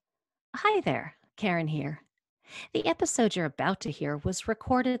Hi there, Karen here. The episode you're about to hear was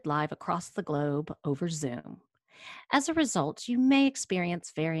recorded live across the globe over Zoom. As a result, you may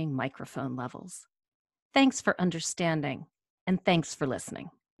experience varying microphone levels. Thanks for understanding, and thanks for listening.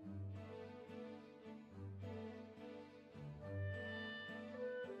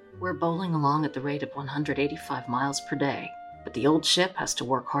 We're bowling along at the rate of 185 miles per day, but the old ship has to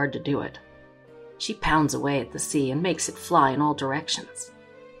work hard to do it. She pounds away at the sea and makes it fly in all directions.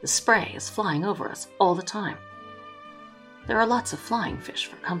 The spray is flying over us all the time. There are lots of flying fish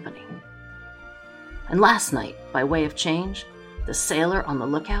for company. And last night, by way of change, the sailor on the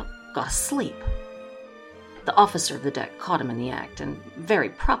lookout got asleep. The officer of the deck caught him in the act and very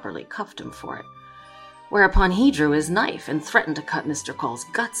properly cuffed him for it, whereupon he drew his knife and threatened to cut Mr. Call's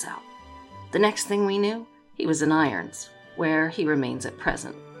guts out. The next thing we knew, he was in irons, where he remains at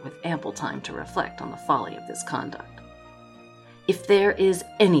present, with ample time to reflect on the folly of this conduct. If there is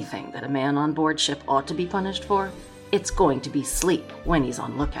anything that a man on board ship ought to be punished for, it's going to be sleep when he's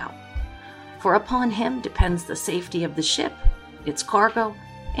on lookout. For upon him depends the safety of the ship, its cargo,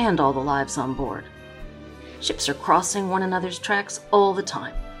 and all the lives on board. Ships are crossing one another's tracks all the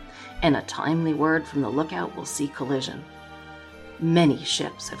time, and a timely word from the lookout will see collision. Many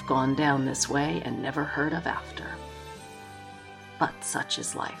ships have gone down this way and never heard of after. But such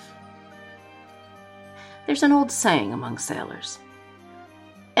is life. There's an old saying among sailors: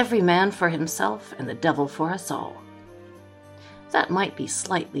 every man for himself and the devil for us all. That might be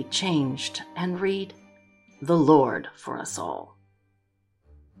slightly changed and read, the Lord for us all.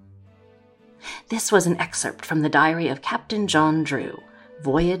 This was an excerpt from the diary of Captain John Drew,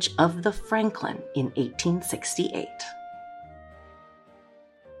 Voyage of the Franklin in 1868.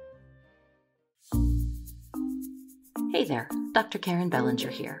 Hey there, Dr. Karen Bellinger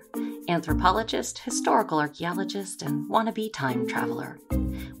here, anthropologist, historical archaeologist, and wannabe time traveler.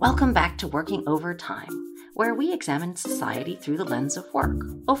 Welcome back to Working Over Time, where we examine society through the lens of work,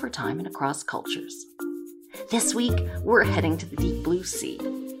 over time and across cultures. This week, we're heading to the deep blue sea.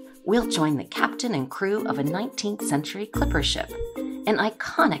 We'll join the captain and crew of a 19th century clipper ship, an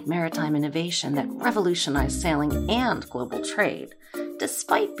iconic maritime innovation that revolutionized sailing and global trade,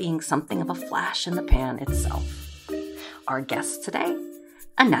 despite being something of a flash in the pan itself. Our guest today?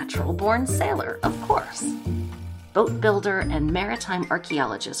 A natural-born sailor, of course. Boat builder and maritime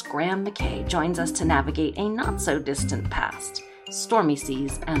archaeologist Graham McKay joins us to navigate a not-so-distant past, stormy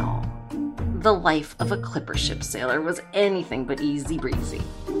seas and all. The life of a clipper ship sailor was anything but easy-breezy.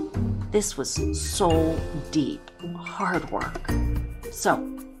 This was soul-deep, hard work.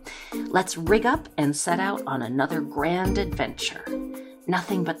 So, let's rig up and set out on another grand adventure.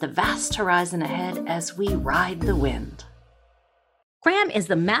 Nothing but the vast horizon ahead as we ride the wind. Graham is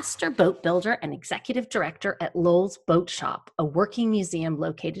the master boat builder and executive director at Lowell's Boat Shop, a working museum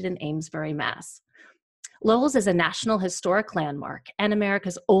located in Amesbury, Mass. Lowell's is a National Historic Landmark and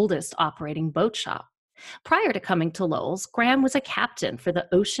America's oldest operating boat shop. Prior to coming to Lowell's, Graham was a captain for the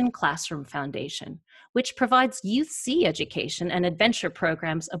Ocean Classroom Foundation, which provides youth sea education and adventure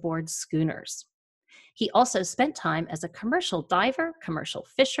programs aboard schooners. He also spent time as a commercial diver, commercial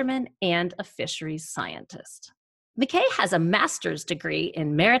fisherman, and a fisheries scientist. McKay has a master's degree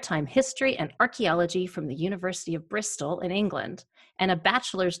in maritime history and archaeology from the University of Bristol in England and a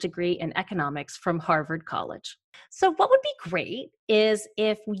bachelor's degree in economics from Harvard College. So what would be great is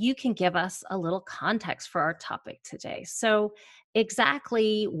if you can give us a little context for our topic today. So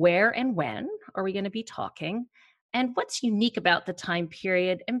exactly where and when are we going to be talking, and what's unique about the time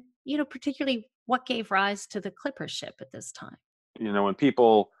period, and particularly what gave rise to the clipper ship at this time? When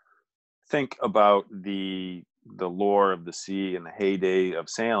people think about the lore of the sea and the heyday of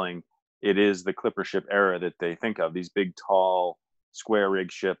sailing, it is the clipper ship era that they think of. These big, tall, square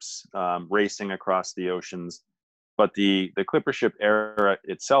rig ships racing across the oceans. But the clipper ship era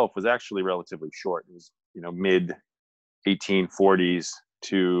itself was actually relatively short. It was mid 1840s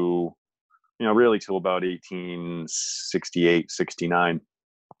to really till about 1868, 69.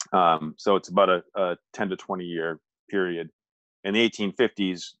 So it's about a 10 to 20 year period. And the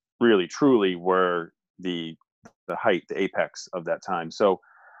 1850s really truly were the height, the apex of that time. So,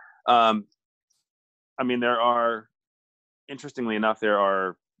 interestingly enough, there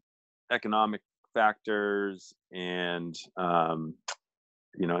are economic factors and,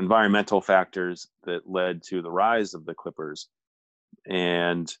 environmental factors that led to the rise of the clippers.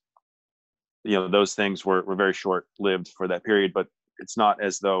 And, those things were very short-lived for that period, but it's not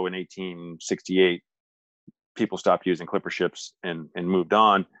as though in 1868 people stopped using clipper ships and moved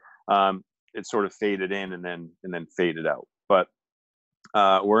on. It sort of faded in and then faded out. But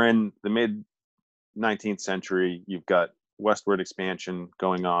we're in the mid 19th century. You've got westward expansion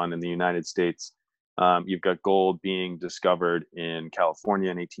going on in the United States. You've got gold being discovered in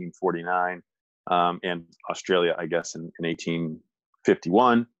California in 1849, and Australia, I guess, in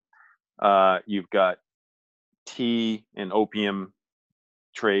 1851. You've got tea and opium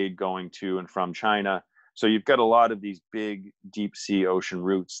trade going to and from China. So you've got a lot of these big deep sea ocean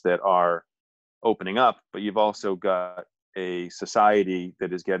routes that are opening up, but you've also got a society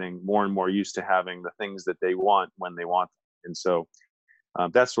that is getting more and more used to having the things that they want when they want them. And so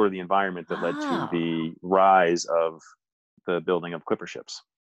that's sort of the environment that led to Ah, the rise of the building of clipper ships.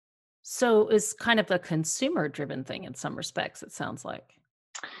 so it's kind of a consumer-driven thing in some respects, it sounds like.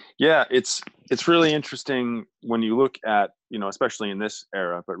 Yeah, it's really interesting when you look at, especially in this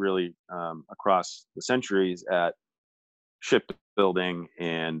era, but really across the centuries, at shipbuilding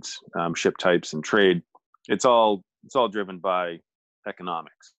and ship types and trade. It's all driven by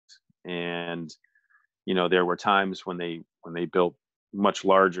economics. And there were times when they built much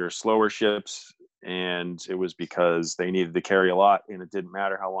larger, slower ships, and it was because they needed to carry a lot, and it didn't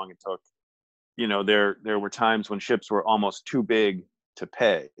matter how long it took. There were times when ships were almost too big to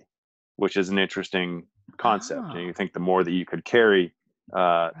pay, which is an interesting concept. And Oh, you think the more that you could carry,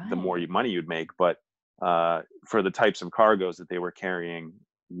 the more right. money you'd make. But for the types of cargoes that they were carrying,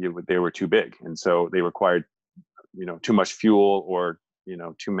 they were too big, and so they required too much fuel, or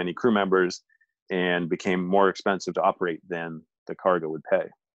too many crew members, and became more expensive to operate than the cargo would pay.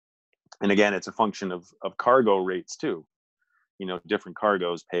 And again, it's a function of cargo rates too. Different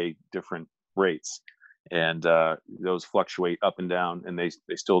cargoes pay different rates, and those fluctuate up and down, and they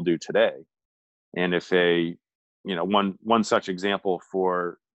still do today. And if one such example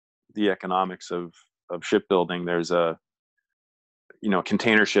for the economics of shipbuilding, there's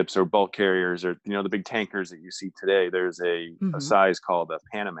container ships or bulk carriers, or the big tankers that you see today. There's a Mhm. size called a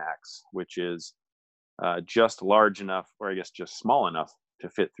Panamax, which is just large enough, or I guess just small enough, to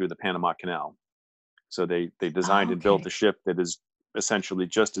fit through the Panama Canal. So they designed and built a Okay. ship that is essentially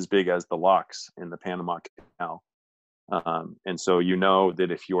just as big as the locks in the Panama Canal. And so that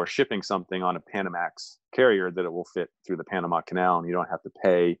if you're shipping something on a Panamax carrier, that it will fit through the Panama Canal, and you don't have to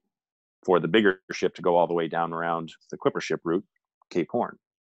pay for the bigger ship to go all the way down around the clipper ship route, Cape Horn.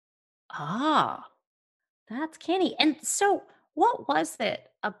 Ah, that's canny. And so what was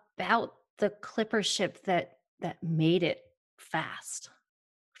it about the clipper ship that made it faster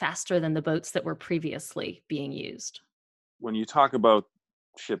than the boats that were previously being used? When you talk about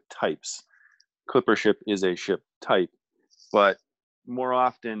ship types, clipper ship is a ship type, but more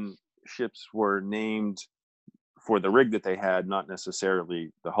often ships were named for the rig that they had, not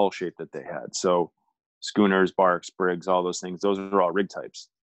necessarily the hull shape that they had. So schooners, barks, brigs, all those things, those are all rig types.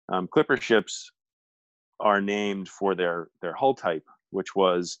 Clipper ships are named for their hull type, which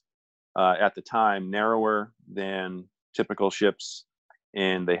was at the time narrower than typical ships,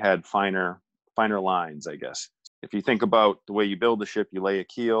 and they had finer lines, I guess. If you think about the way you build a ship, you lay a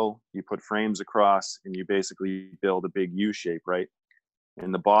keel, you put frames across, and you basically build a big U shape, right?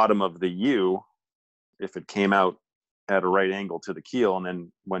 And the bottom of the U, if it came out at a right angle to the keel and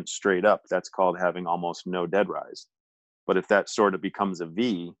then went straight up, that's called having almost no dead rise. But if that sort of becomes a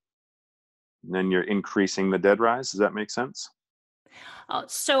V, then you're increasing the dead rise. Does that make sense?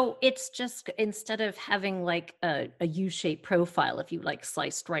 So it's just instead of having like a U-shaped profile, if you like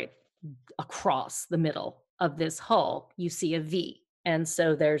sliced right across the middle of this hull, you see a V. And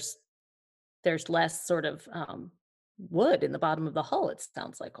so there's less sort of wood in the bottom of the hull, it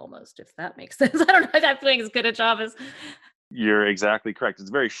sounds like almost, if that makes sense. I don't know if I'm doing as good a job as You're exactly correct. It's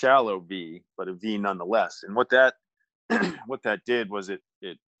a very shallow V, but a V nonetheless. And what that what that did was it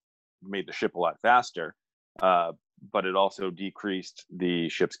made the ship a lot faster, uh, but it also decreased the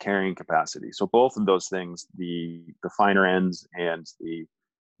ship's carrying capacity. So both of those things, the finer ends and the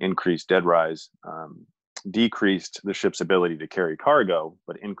increased dead rise, decreased the ship's ability to carry cargo,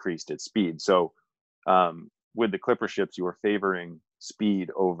 but increased its speed. So with the clipper ships, you were favoring speed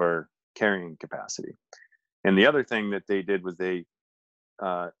over carrying capacity. And the other thing that they did was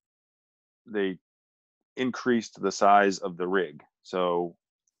uh, they increased the size of the rig. So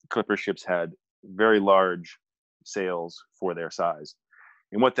clipper ships had very large sails for their size.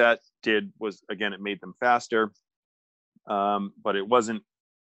 And what that did was, again, it made them faster, but it wasn't,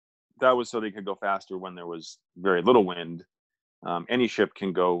 that was so they could go faster when there was very little wind. Any ship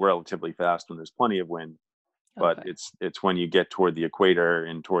can go relatively fast when there's plenty of wind, but okay. it's when you get toward the equator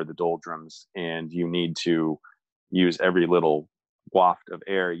and toward the doldrums, and you need to use every little waft of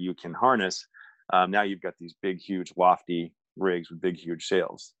air you can harness. Now you've got these big, huge, lofty rigs with big, huge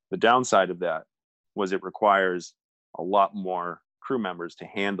sails. The downside of that was it requires a lot more crew members to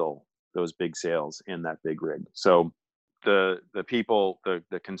handle those big sails in that big rig. So the people,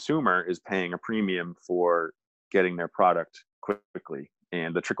 the consumer is paying a premium for getting their product quickly.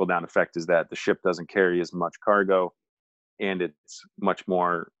 And the trickle down effect is that the ship doesn't carry as much cargo, and it's much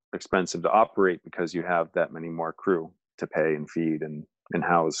more expensive to operate because you have that many more crew to pay and feed and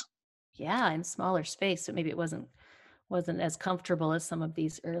house. Yeah, in smaller space, so maybe it wasn't as comfortable as some of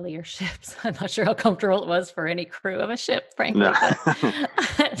these earlier ships. I'm not sure how comfortable it was for any crew of a ship, No. frankly,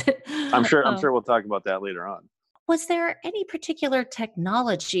 but I'm sure um, we'll talk about that later on. was there any particular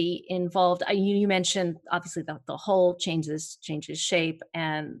technology involved? You mentioned obviously the hull changes shape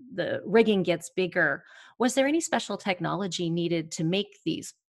and the rigging gets bigger. Was there any special technology needed to make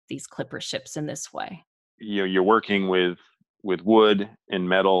these clipper ships in this way? You're working with wood and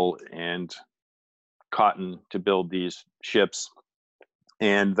metal and cotton to build these ships,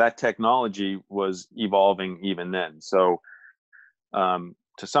 and that technology was evolving even then. So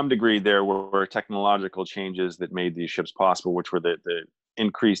to some degree, there were technological changes that made these ships possible, which were the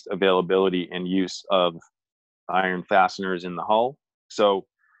increased availability and use of iron fasteners in the hull. So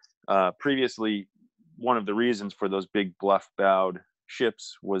previously, one of the reasons for those big bluff-bowed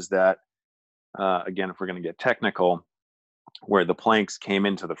ships was that, again, if we're going to get technical, where the planks came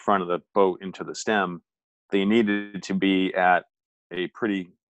into the front of the boat into the stem, they needed to be at a pretty,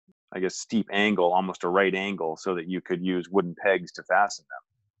 I guess, steep angle, almost a right angle, so that you could use wooden pegs to fasten them.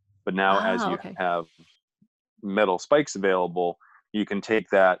 But now, as Ah, you okay. have metal spikes available, you can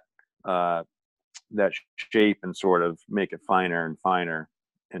take uh, that shape and sort of make it finer and finer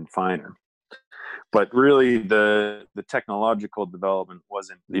and finer. But really, the technological development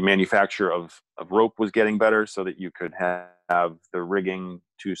wasn't. The manufacture of rope was getting better, so that you could have the rigging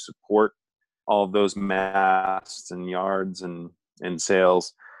to support all of those masts and yards and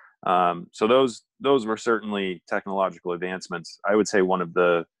sails. So those were certainly technological advancements. I would say one of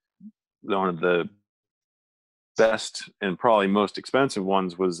the best and probably most expensive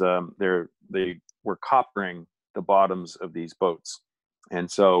ones was they were coppering the bottoms of these boats, and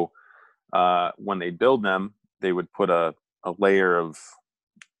so when they build them, they would put a layer of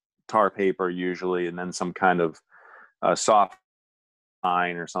tar paper usually, and then some kind of soft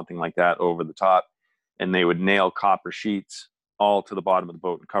pine or something like that over the top, and they would nail copper sheets all to the bottom of the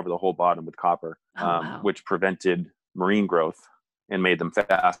boat and cover the whole bottom with copper, Oh, wow. which prevented marine growth and made them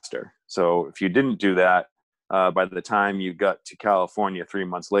faster. So if you didn't do that, by the time you got to California 3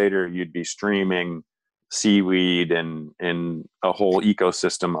 months later, you'd be streaming seaweed and a whole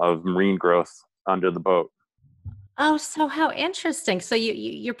ecosystem of marine growth under the boat. Oh, so how interesting. So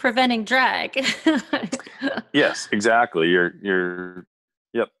you're preventing drag. Yes, exactly.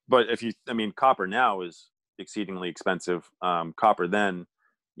 Yep. But I mean, copper now is exceedingly expensive. Copper then,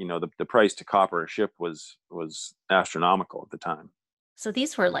 the price to copper a ship was astronomical at the time. So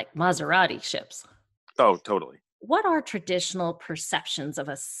these were like Maserati ships. Oh, totally. What are traditional perceptions of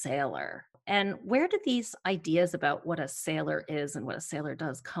a sailor? And where do these ideas about what a sailor is and what a sailor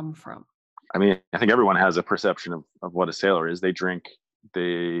does come from? I mean, I think everyone has a perception of what a sailor is. They drink,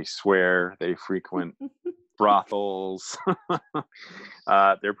 they swear, they frequent brothels.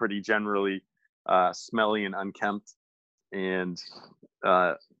 They're pretty generally smelly and unkempt, and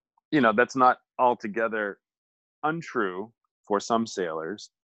uh, that's not altogether untrue for some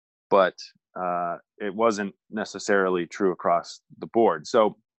sailors, but it wasn't necessarily true across the board.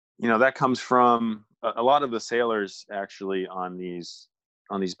 So that comes from a lot of the sailors actually on these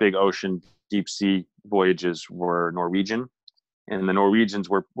big ocean deep sea voyages were Norwegian, and the Norwegians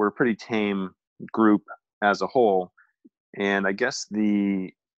were a pretty tame group as a whole. And I guess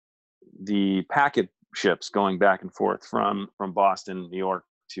the packet ships going back and forth from Boston, New York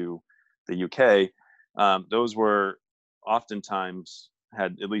to the UK, those were oftentimes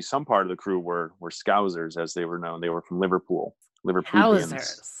had at least some part of the crew were Scousers, as they were known. They were from Liverpool, Liverpoolians.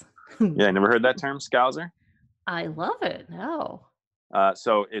 Housers. Yeah, I never heard that term, Scouser. I love it. No.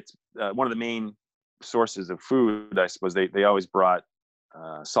 So it's one of the main sources of food, I suppose. They always brought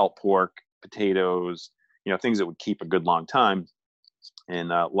salt pork, potatoes, things that would keep a good long time. And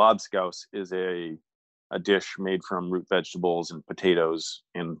lobscouse is a dish made from root vegetables and potatoes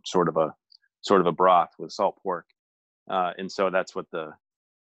in sort of a broth with salt pork. And so that's what the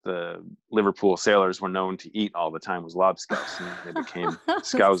Liverpool sailors were known to eat all the time, was lobscouse, and they became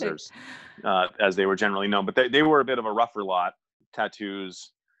So- Scousers, as they were generally known. But they were a bit of a rougher lot,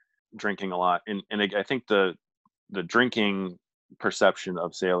 tattoos, drinking a lot, and I think the drinking perception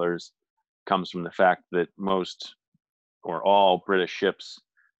of sailors comes from the fact that most or all British ships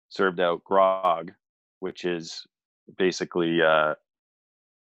served out grog, which is basically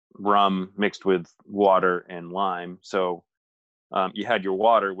rum mixed with water and lime. So you had your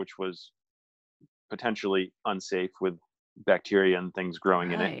water, which was potentially unsafe with bacteria and things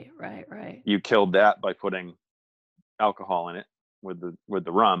growing in it. Right. You killed that by putting alcohol in it with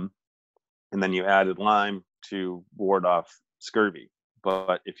the rum, and then you added lime to ward off scurvy.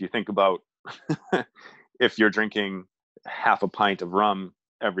 But if you think about if you're drinking half a pint of rum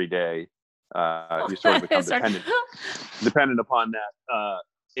every day, you sort of become dependent upon that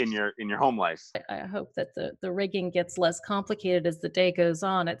in your home life. I hope that the rigging gets less complicated as the day goes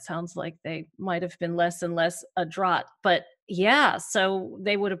on. It sounds like they might have been less and less a draught, but yeah, so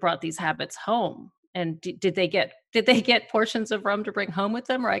they would have brought these habits home. And did they get portions of rum to bring home with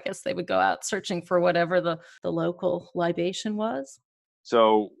them, or I guess they would go out searching for whatever the local libation was?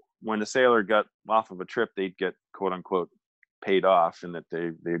 So when a sailor got off of a trip, they'd get quote unquote paid off, and that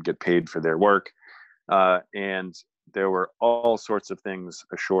they'd get paid for their work. And there were all sorts of things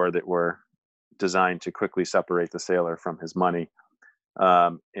ashore that were designed to quickly separate the sailor from his money.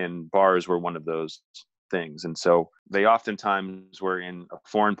 And bars were one of those things. And so they oftentimes were in a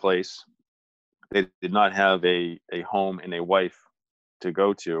foreign place. They did not have a home and a wife to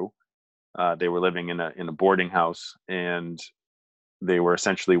go to. They were living in a boarding house, and they were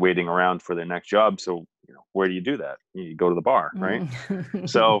essentially waiting around for their next job. So, where do you do that? You go to the bar, right?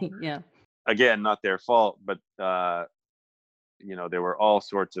 So Yeah. again, not their fault, but there were all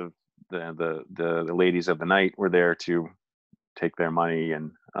sorts of the ladies of the night were there to take their money.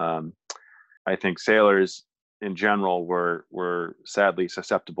 And I think sailors in general were sadly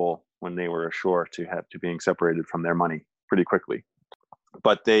susceptible when they were ashore to being separated from their money pretty quickly.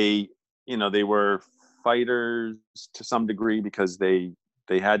 But they were fighters to some degree, because they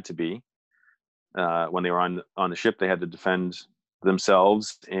had to be. When they were on the ship, they had to defend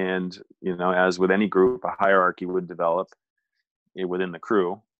themselves, and as with any group, a hierarchy would develop within the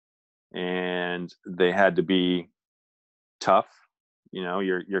crew, and they had to be tough.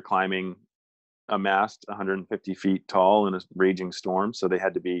 You're climbing a mast 150 feet tall in a raging storm, so they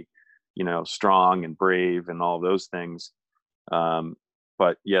had to be strong and brave and all those things.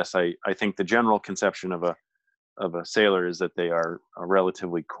 But yes, I think the general conception of a sailor is that they are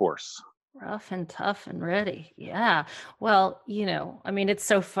relatively coarse. Rough and tough and ready. Yeah. Well, it's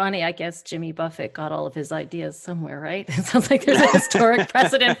so funny. I guess Jimmy Buffett got all of his ideas somewhere, right? It sounds like there's a historic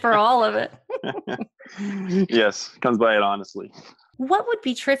precedent for all of it. Yes, comes by it honestly. What would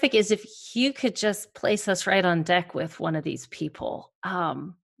be terrific is if you could just place us right on deck with one of these people,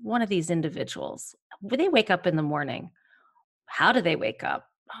 one of these individuals. When they wake up in the morning, how do they wake up?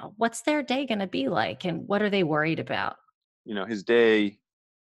 What's their day going to be like? And what are they worried about? His day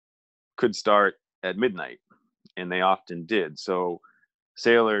could start at midnight, and they often did. So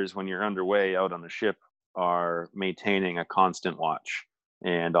sailors, when you're underway out on the ship, are maintaining a constant watch.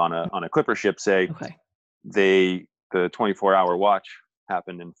 And on a clipper ship, say, Okay. the 24-hour watch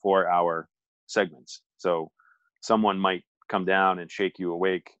happened in 4-hour segments. So someone might come down and shake you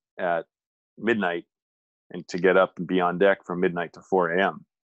awake at midnight, and to get up and be on deck from midnight to 4 a.m.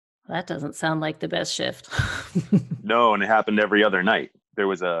 That doesn't sound like the best shift. No, and it happened every other night. There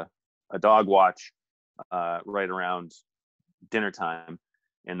was a dog watch right around dinner time,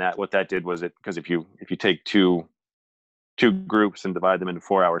 and what that did was, because if you take two groups and divide them into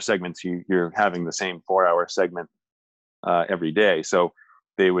 4-hour segments, you're having the same 4-hour segment every day. So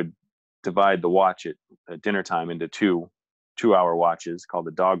they would divide the watch at dinner time into 2-hour watches called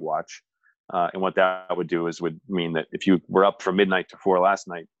the dog watch. And what that would do would mean that if you were up from midnight to 4 last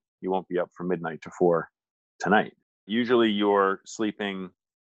night, you won't be up from midnight to 4 tonight. Usually you're sleeping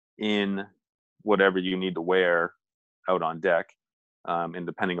in whatever you need to wear out on deck. And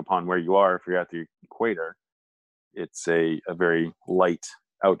depending upon where you are, if you're at the equator, it's a very light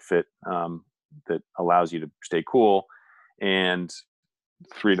outfit that allows you to stay cool. And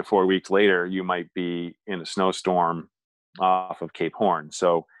 3 to 4 weeks later, you might be in a snowstorm off of Cape Horn.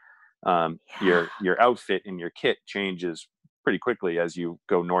 So your outfit and your kit changes pretty quickly as you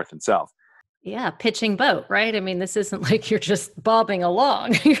go north and south. Yeah, pitching boat, right? I mean, this isn't like you're just bobbing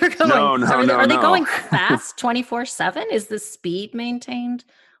along. You're going. No. Are they going fast 24/7? Is the speed maintained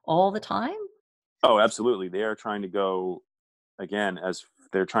all the time? Oh, absolutely. They are trying to go, again, as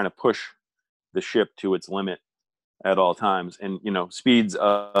they're trying to push the ship to its limit at all times. And speeds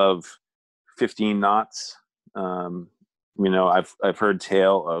of 15 knots. I've heard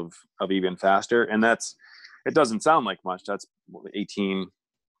tale of even faster, and it doesn't sound like much. That's 18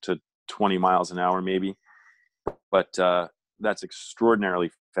 to 20 miles an hour maybe, but that's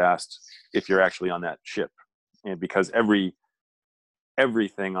extraordinarily fast if you're actually on that ship, and because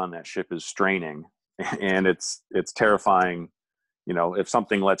everything on that ship is straining, and it's terrifying. If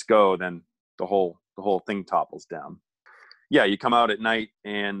something lets go, then the whole thing topples down. yeah, you come out at night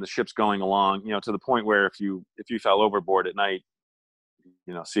and the ship's going along, to the point where if you fell overboard at night,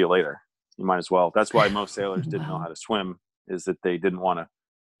 see you later. You might as well. That's why most sailors didn't know Wow. how to swim, is that they didn't want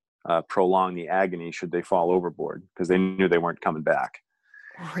to prolong the agony should they fall overboard, because they knew they weren't coming back.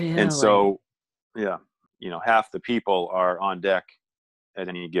 And Really? so, yeah, half the people are on deck at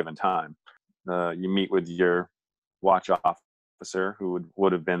any given time. You meet with your watch officer, who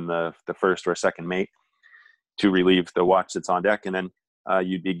would have been the first or second mate, to relieve the watch that's on deck. And then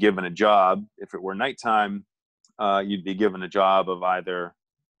you'd be given a job. If it were nighttime, you'd be given a job of either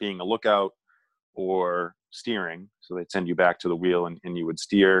being a lookout or steering. So they'd send you back to the wheel, and you would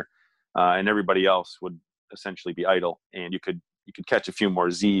steer, and everybody else would essentially be idle. And you could catch a few more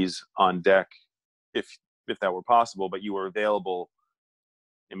Z's on deck if that were possible, but you were available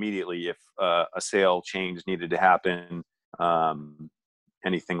immediately if a sail change needed to happen,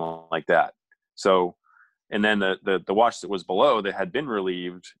 anything like that. So, and then the watch that was below that had been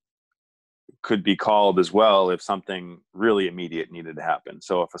relieved could be called as well if something really immediate needed to happen.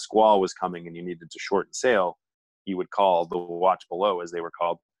 So if a squall was coming and you needed to shorten sail, you would call the watch below, as they were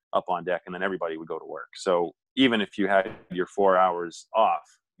called, up on deck, and then everybody would go to work. So even if you had your 4 hours off,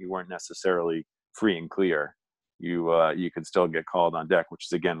 you weren't necessarily free and clear. You could still get called on deck, which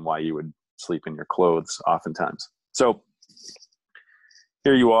is again why you would sleep in your clothes oftentimes. So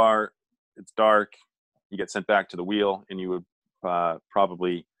here you are, it's dark, you get sent back to the wheel, and you would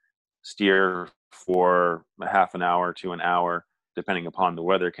probably steer for a half an hour to an hour, depending upon the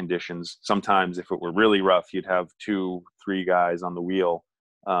weather conditions. Sometimes if it were really rough, you'd have 2-3 guys on the wheel,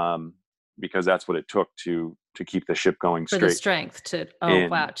 because that's what it took to keep the ship going For the straight. strength to, oh, In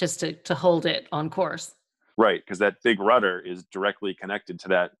wow, just to hold it on course. Right, because that big rudder is directly connected to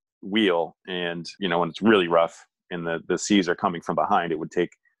that wheel, and when it's really rough and the seas are coming from behind, it would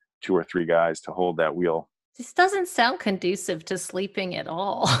take 2 or 3 guys to hold that wheel. This doesn't sound conducive to sleeping at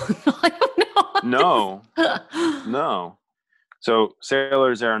all. I don't No, know. no. So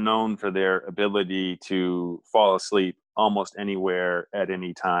sailors are known for their ability to fall asleep almost anywhere at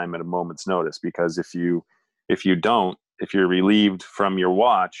any time at a moment's notice, because if you're relieved from your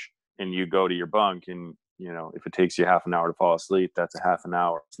watch and you go to your bunk, and if it takes you half an hour to fall asleep, that's a half an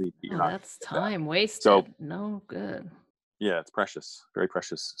hour of sleep that you're Oh, not that's gonna get back. time So wasted. No good. yeah, it's precious, very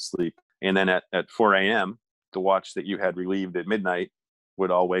precious sleep. And then at 4 a.m., the watch that you had relieved at midnight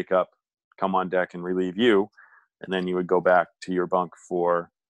would all wake up, come on deck and relieve you, and then you would go back to your bunk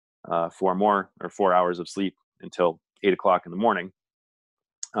for 4 hours of sleep until 8 o'clock in the morning.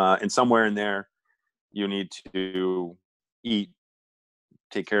 And somewhere in there, you need to eat,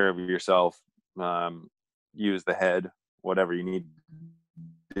 take care of yourself, use the head, whatever you need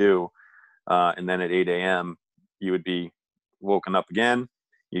to do. And then at 8 a.m., you would be woken up again.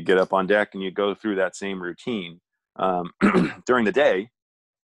 You get up on deck and you go through that same routine. During the day,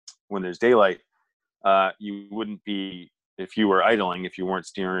 when there's daylight, you wouldn't be, if you were idling, if you weren't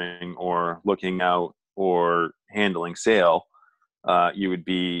steering or looking out or handling sail, you would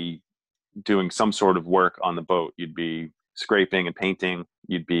be doing some sort of work on the boat. You'd be scraping and painting.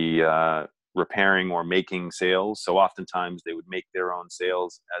 You'd be repairing or making sails. So oftentimes they would make their own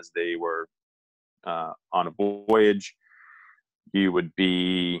sails as they were on a voyage. You would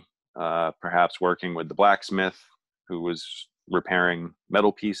be perhaps working with the blacksmith who was repairing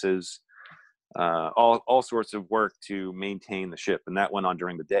metal pieces, all sorts of work to maintain the ship. And that went on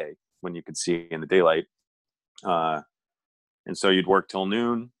during the day when you could see in the daylight. And so you'd work till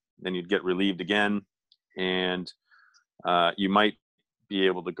noon, then you'd get relieved again. And you might be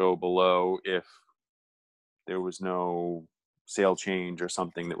able to go below if there was no sail change or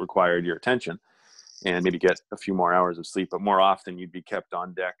something that required your attention, and maybe get a few more hours of sleep. But more often you'd be kept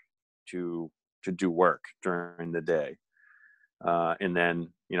on deck to do work during the day. And then,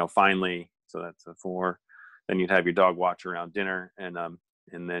 finally, so that's a 4, then you'd have your dog watch around dinner, and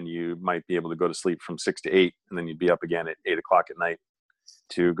then you might be able to go to sleep from 6 to 8, and then you'd be up again at 8 o'clock at night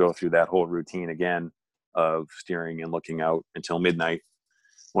to go through that whole routine again of steering and looking out until midnight,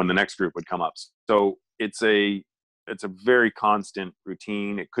 when the next group would come up. So it's a very constant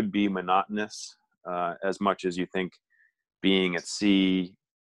routine. It could be monotonous, as much as you think being at sea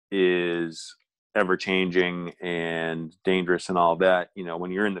is ever changing and dangerous and all that.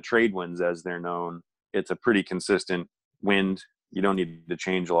 When you're in the trade winds, as they're known, it's a pretty consistent wind. You don't need to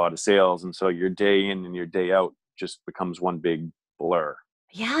change a lot of sails, and so your day in and your day out just becomes one big blur.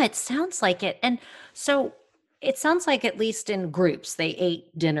 Yeah, it sounds like it. And so it sounds like, at least in groups, they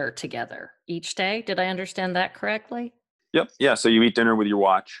ate dinner together each day. Did I understand that correctly? Yep. Yeah. So you eat dinner with your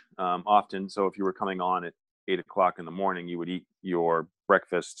watch, often. So if you were coming on at 8 o'clock in the morning, you would eat your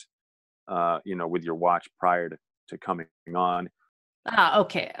breakfast, with your watch prior to to coming on.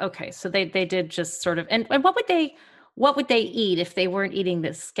 Okay. So they did just sort of, and what would they eat if they weren't eating the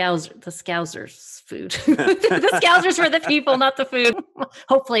Scousers food? The Scousers were the people, not the food.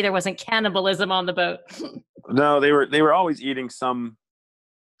 Hopefully there wasn't cannibalism on the boat. No, they were always eating some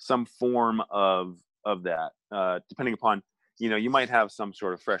form of that, depending upon, you might have some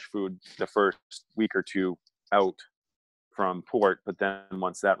sort of fresh food the first week or two out from port, but then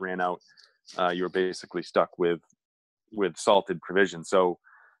once that ran out, you were basically stuck with salted provisions. So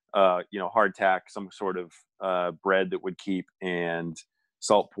hardtack, some sort of bread that would keep, and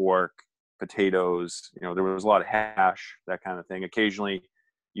salt pork, potatoes. There was a lot of hash, that kind of thing. Occasionally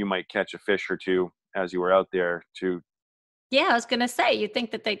you might catch a fish or two as you were out there to. Yeah, I was going to say, you'd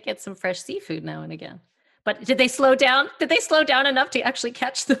think that they'd get some fresh seafood now and again. But did they slow down? Did they slow down enough to actually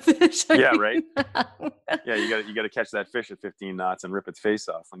catch the fish? Yeah, right. Yeah, you got to catch that fish at 15 knots and rip its face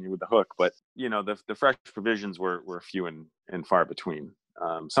off when you're with the hook. But the fresh provisions were few and far between.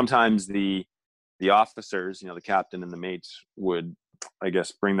 Sometimes the officers, the captain and the mates, would, I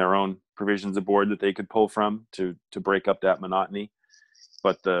guess, bring their own provisions aboard that they could pull from to break up that monotony.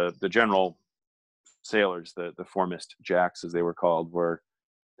 But the general sailors, the foremast jacks as they were called,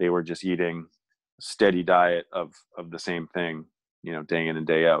 they were just eating steady diet of the same thing, day in and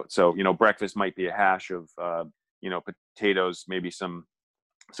day out. So breakfast might be a hash of potatoes, maybe some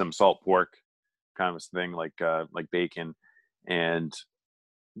salt pork, kind of a thing, like bacon, and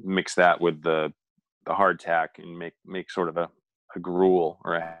mix that with the hardtack and make sort of a gruel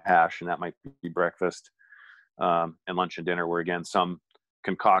or a hash, and that might be breakfast. And lunch and dinner were again some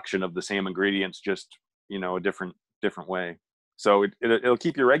concoction of the same ingredients, just a different way. So it'll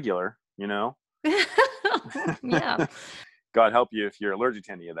keep you regular. Yeah. God help you if you're allergic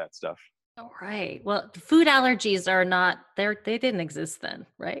to any of that stuff. All right. Well, food allergies are not there. They didn't exist then,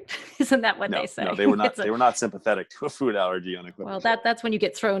 right? Isn't that what they say? No, they were not. They were not sympathetic to a food allergy on a clipper. Well, that's when you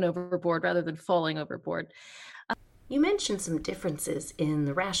get thrown overboard rather than falling overboard. You mentioned some differences in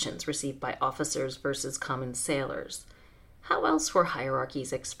the rations received by officers versus common sailors. How else were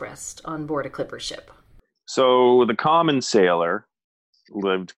hierarchies expressed on board a clipper ship? So the common sailor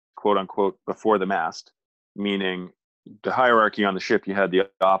lived, quote unquote, before the mast, meaning the hierarchy on the ship. You had the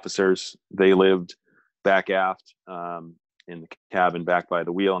officers; they lived back aft, in the cabin, back by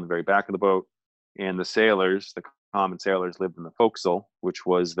the wheel, in the very back of the boat, and the sailors, the common sailors, lived in the forecastle, which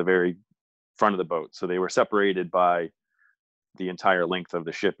was the very front of the boat. So they were separated by the entire length of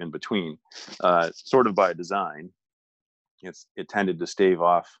the ship in between, sort of by design. It tended to stave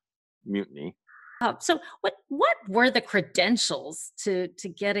off mutiny. So what were the credentials to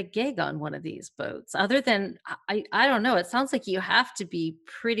get a gig on one of these boats? Other than I don't know. It sounds like you have to be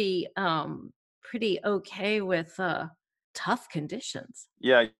pretty okay with tough conditions.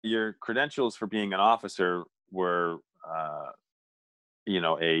 Yeah, your credentials for being an officer were, a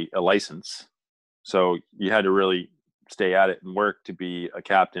license. So you had to really stay at it and work to be a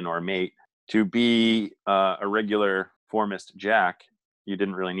captain or a mate. To be a regular foremast jack, you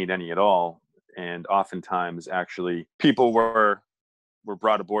didn't really need any at all. And oftentimes, actually, people were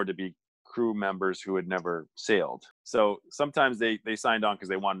brought aboard to be crew members who had never sailed. So sometimes they signed on because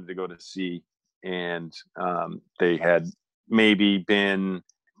they wanted to go to sea, and they had maybe been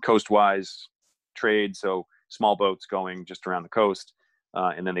coastwise trade, so small boats going just around the coast,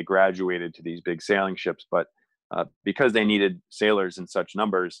 and then they graduated to these big sailing ships. But because they needed sailors in such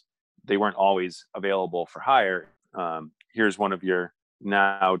numbers, they weren't always available for hire. Here's one of your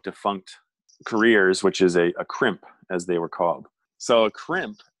now defunct careers, which is a crimp, as they were called. So a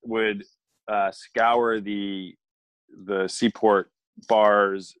crimp would scour the seaport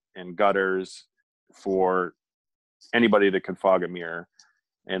bars and gutters for anybody that could fog a mirror,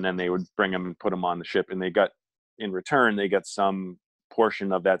 and then they would bring them and put them on the ship, and in return they got some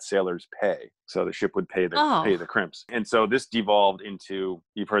portion of that sailor's pay. So the ship would pay the crimps. And so this devolved into,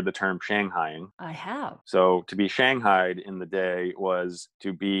 you've heard the term shanghaiing. I have. So to be shanghaied in the day was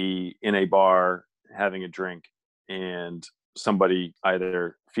to be in a bar having a drink, and somebody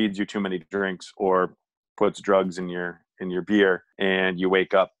either feeds you too many drinks or puts drugs in your beer, and you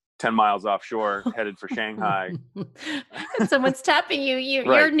wake up 10 miles offshore headed for Shanghai. And someone's tapping you.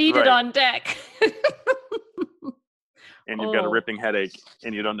 Right, You're needed right. on deck. And you've got a ripping headache,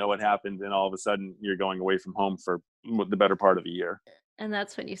 and you don't know what happened, and all of a sudden you're going away from home for the better part of a year. And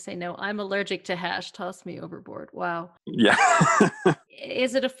that's when you say, no, I'm allergic to hash. Toss me overboard. Wow. Yeah.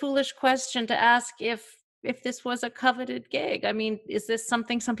 Is it a foolish question to ask if this was a coveted gig? I mean, is this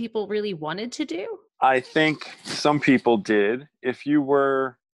something some people really wanted to do? I think some people did. If you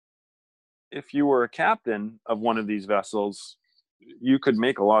were a captain of one of these vessels, you could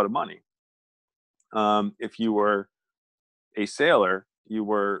make a lot of money. If you were a sailor, you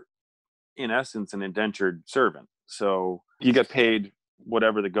were in essence an indentured servant. So you get paid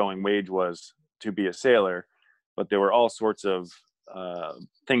whatever the going wage was to be a sailor, but there were all sorts of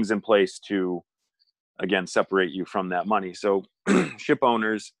things in place to, again, separate you from that money. So ship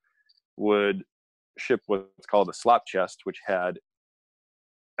owners would ship what's called a slop chest, which had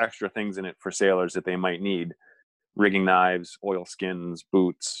extra things in it for sailors that they might need: rigging knives, oilskins,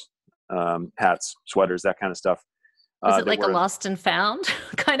 boots, hats, sweaters, that kind of stuff. Was it like a lost and found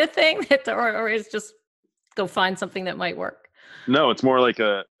kind of thing, or is just go find something that might work? No, it's more like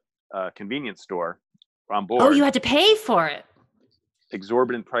a convenience store on board. Oh, you had to pay for it.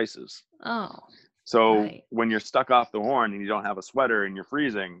 Exorbitant prices. Oh. So right. when you're stuck off the horn and you don't have a sweater and you're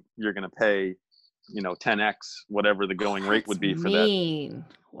freezing, you're going to pay, 10x whatever the going rate would be for mean.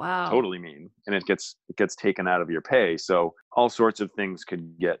 That. Wow. Totally mean. And it gets taken out of your pay. So all sorts of things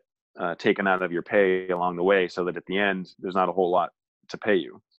could get taken out of your pay along the way, so that at the end there's not a whole lot to pay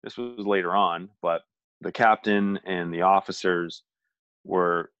you. This was later on, but the captain and the officers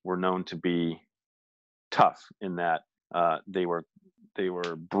were known to be tough in that they were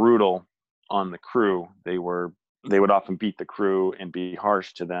brutal on the crew. They would often beat the crew and be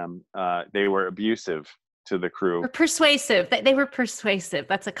harsh to them. They were abusive to the crew. Or persuasive. They were persuasive.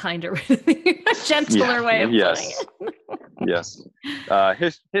 That's a kinder, gentler way of putting it. Yes.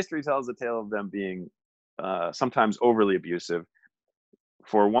 History tells a tale of them being sometimes overly abusive.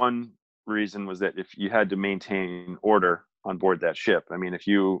 For one reason was that if you had to maintain order on board that ship, I mean, if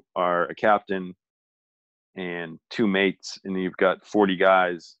you are a captain and two mates and you've got 40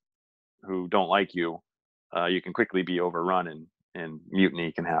 guys who don't like you, you can quickly be overrun and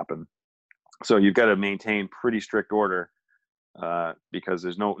mutiny can happen. So you've got to maintain pretty strict order because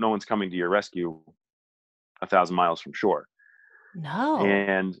there's no one's coming to your rescue 1,000 miles from shore. No.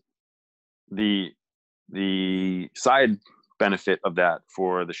 And the side benefit of that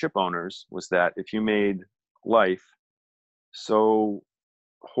for the ship owners was that if you made life so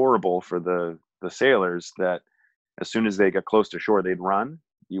horrible for the sailors that as soon as they got close to shore they'd run,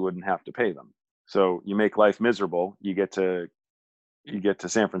 you wouldn't have to pay them. So you make life miserable, you get to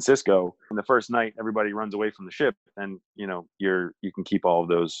San Francisco, and the first night everybody runs away from the ship, and you can keep all of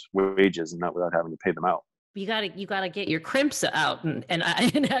those wages and not without having to pay them out. You gotta get your crimps out and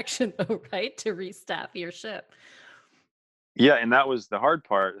in action, though, right, to restaff your ship. Yeah, and that was the hard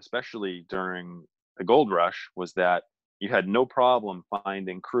part, especially during the gold rush, was that you had no problem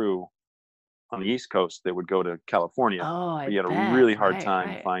finding crew on the East Coast that would go to California. Oh, but you had a really hard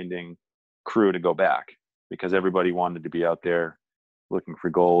time finding crew to go back because everybody wanted to be out there looking for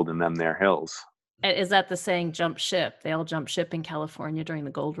gold in them there hills. Is that the saying, jump ship? They all jump ship in California during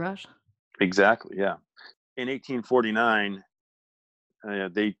the gold rush? Exactly, yeah. In 1849,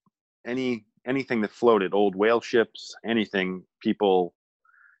 anything that floated, old whale ships, anything, people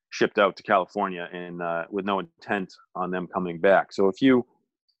shipped out to California and with no intent on them coming back. So if you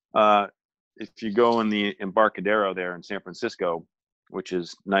go in the Embarcadero there in San Francisco, which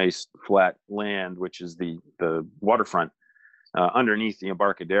is nice flat land, which is the waterfront, underneath the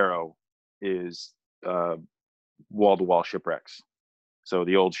Embarcadero is wall-to-wall shipwrecks. So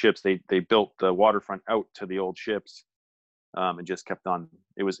the old ships, they built the waterfront out to the old ships and just kept on.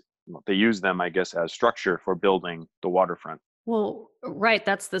 They used them, I guess, as structure for building the waterfront. Well, right.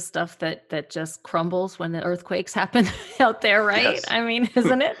 That's the stuff that just crumbles when the earthquakes happen out there, right? Yes. I mean,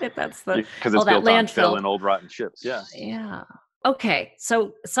 isn't it? That's because it's built on fill and old rotten ships. Yeah. Yeah. Okay.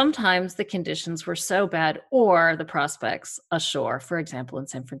 So sometimes the conditions were so bad, or the prospects ashore, for example, in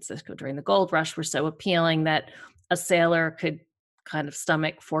San Francisco during the gold rush, were so appealing that a sailor could kind of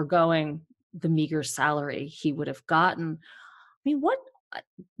stomach foregoing the meager salary he would have gotten. I mean,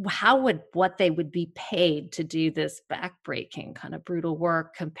 how would what they would be paid to do this backbreaking kind of brutal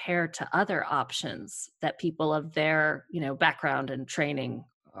work compare to other options that people of their, background and training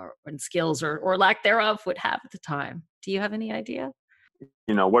and skills or lack thereof would have at the time? Do you have any idea?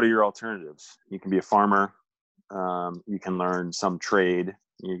 What are your alternatives? You can be a farmer. You can learn some trade.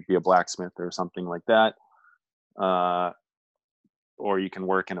 You can be a blacksmith or something like that. Or you can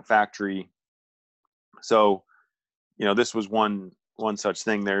work in a factory. So, this was one such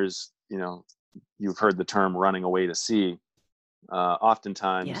thing. There's, you've heard the term running away to sea.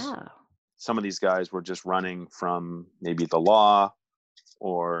 Oftentimes, some of these guys were just running from maybe the law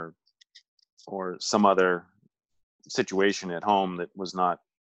or some other situation at home that was not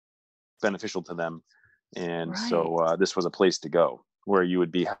beneficial to them. And so this was a place to go where you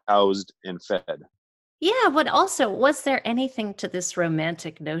would be housed and fed. Yeah, but also, was there anything to this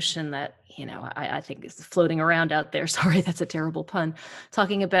romantic notion that, I think is floating around out there? Sorry, that's a terrible pun,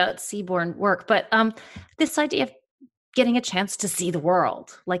 talking about seaborne work, but this idea of getting a chance to see the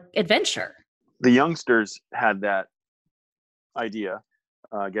world, like adventure. The youngsters had that idea,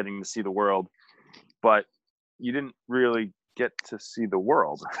 getting to see the world, but you didn't really get to see the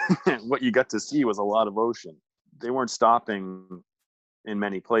world. What you got to see was a lot of ocean. They weren't stopping in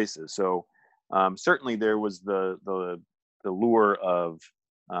many places. So certainly there was the lure of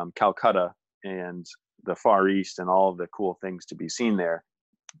Calcutta and the Far East and all of the cool things to be seen there.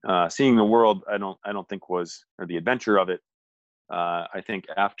 Seeing the world, I don't think was, or the adventure of it. I think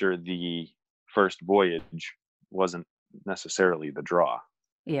after the first voyage wasn't necessarily the draw.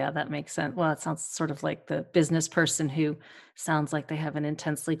 Yeah, that makes sense. Well, it sounds sort of like the business person who sounds like they have an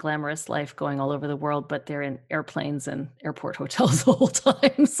intensely glamorous life going all over the world, but they're in airplanes and airport hotels the whole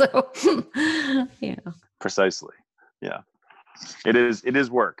time. So, yeah. Precisely. Yeah. It is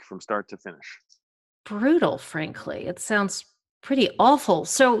work from start to finish. Brutal, frankly. It sounds pretty awful.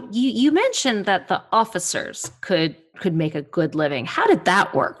 So you mentioned that the officers could make a good living. How did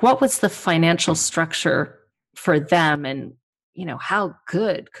that work? What was the financial structure for them, and how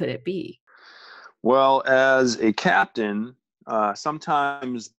good could it be? Well, as a captain,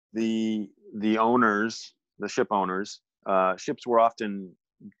 sometimes the owners, the ship owners, ships were often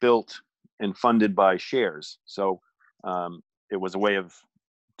built and funded by shares. So it was a way of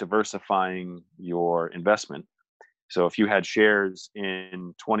diversifying your investment. So if you had shares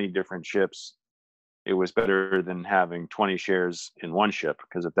in 20 different ships, it was better than having 20 shares in one ship,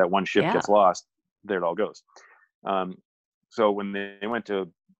 because if that one ship Yeah. gets lost, there it all goes. Um, so when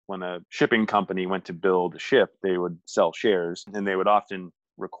a shipping company went to build a ship, they would sell shares, and they would often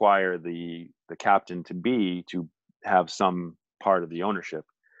require the captain to have some part of the ownership,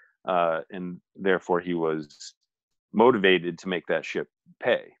 and therefore he was motivated to make that ship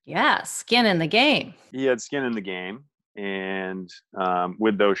pay. Yeah, skin in the game. He had skin in the game, and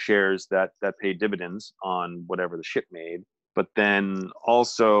with those shares, that paid dividends on whatever the ship made. But then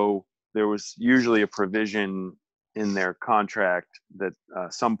also there was usually a provision in their contract that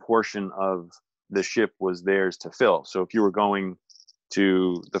some portion of the ship was theirs to fill. So if you were going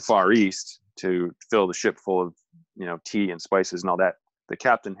to the Far East to fill the ship full of tea and spices and all that, the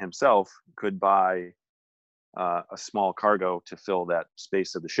captain himself could buy a small cargo to fill that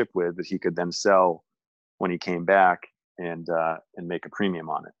space of the ship with, that he could then sell when he came back, and make a premium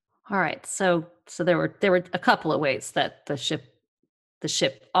on it. All right. So there were a couple of ways that the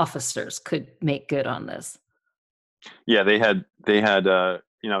ship officers could make good on this. Yeah, they had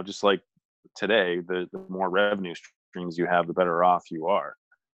just like today, the more revenue streams you have, the better off you are.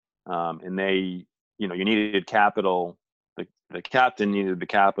 And you needed capital. The captain needed the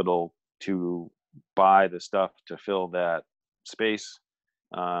capital to buy the stuff to fill that space,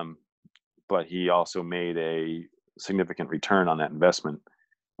 um, but he also made a significant return on that investment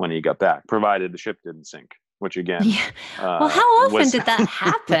when he got back, provided the ship didn't sink, which again Yeah. Well, how often was did that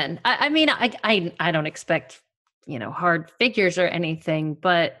happen? I mean, I don't expect, hard figures or anything,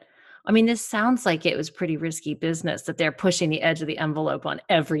 but I mean, this sounds like it was pretty risky business that they're pushing the edge of the envelope on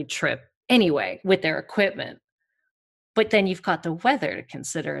every trip anyway with their equipment. But then you've got the weather to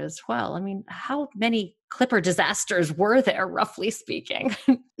consider as well. I mean, how many Clipper disasters were there, roughly speaking?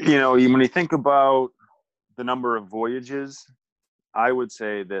 when you think about the number of voyages, I would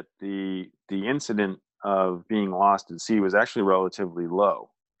say that the incident of being lost at sea was actually relatively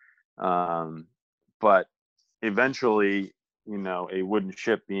low. Um, but eventually, a wooden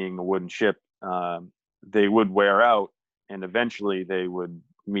ship being a wooden ship, they would wear out, and eventually they would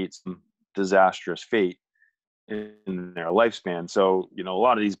meet some disastrous fate in their lifespan. So, a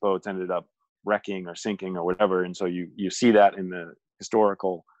lot of these boats ended up wrecking or sinking or whatever. And so you see that in the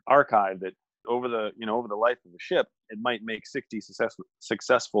historical archive, that over the life of the ship, it might make 60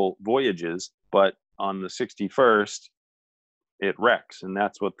 successful voyages, but on the 61st, it wrecks. And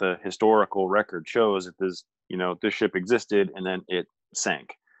that's what the historical record shows. That this ship existed and then it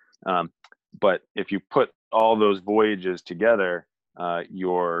sank. But if you put all those voyages together,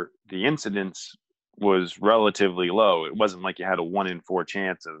 the incidence was relatively low. It wasn't like you had a 1 in 4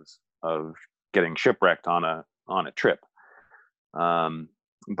 chance of getting shipwrecked on a trip.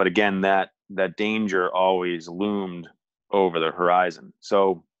 But again, that danger always loomed over the horizon.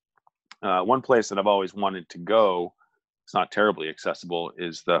 So one place that I've always wanted to go, it's not terribly accessible,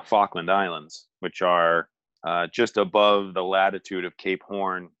 is the Falkland Islands, which are just above the latitude of Cape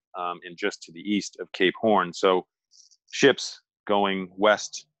Horn, and just to the east of Cape Horn. So ships going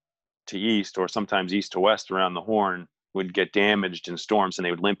west to east, or sometimes east to west around the Horn, would get damaged in storms, and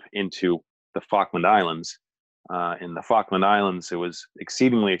they would limp into the Falkland Islands. In the Falkland Islands, it was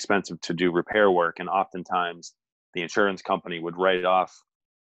exceedingly expensive to do repair work, and oftentimes the insurance company would write off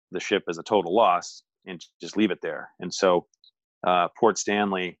the ship as a total loss and just leave it there. And so Port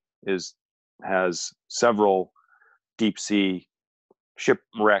Stanley has several deep sea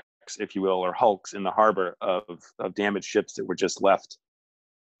shipwrecks, if you will, or hulks in the harbor of damaged ships that were just left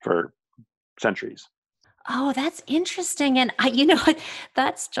for centuries. Oh, that's interesting. And you know what?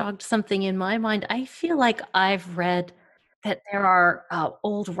 That's jogged something in my mind. I feel like I've read that there are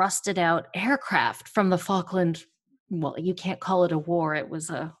old rusted out aircraft from the Falkland. Well, you can't call it a war. It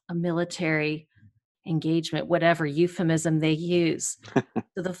was a military engagement, whatever euphemism they use.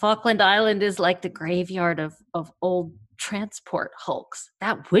 So the Falkland Island is like the graveyard of old transport hulks.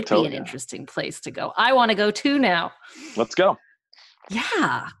 That would be an Yeah. interesting place to go. I want to go too now. Let's go.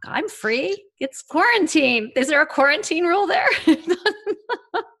 Yeah, I'm free. It's quarantine. Is there a quarantine rule there?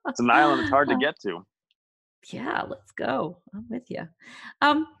 It's an island. It's hard to get to. Yeah, let's go. I'm with you.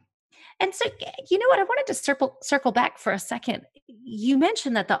 Um, and so, you know what? I wanted to circle back for a second. You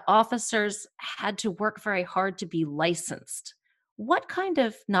mentioned that the officers had to work very hard to be licensed. What kind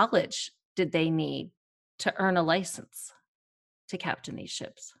of knowledge did they need to earn a license to captain these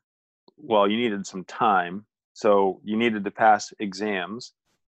ships? Well, you needed some time. So you needed to pass exams,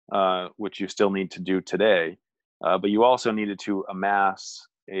 which you still need to do today. But you also needed to amass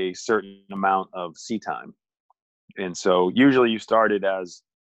a certain amount of sea time. And so usually you started as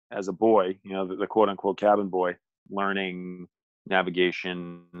a boy, you know, the quote unquote cabin boy, learning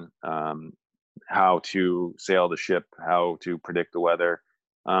navigation, how to sail the ship, how to predict the weather.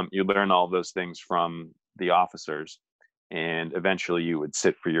 You learn all those things from the officers. And eventually you would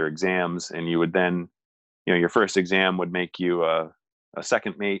sit for your exams, and you would then, you know, your first exam would make you a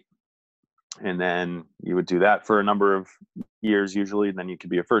second mate. And then you would do that for a number of years, usually. And then you could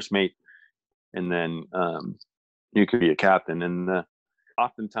be a first mate. And then you could be a captain. And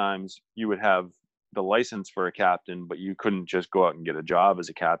oftentimes you would have the license for a captain, but you couldn't just go out and get a job as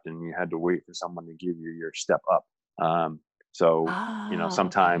a captain. You had to wait for someone to give you your step up. So, you know, Oh, okay.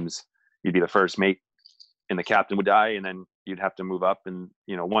 sometimes you'd be the first mate and the captain would die, and then you'd have to move up. And,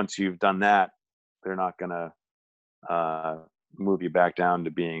 you know, once you've done that, they're not going to move you back down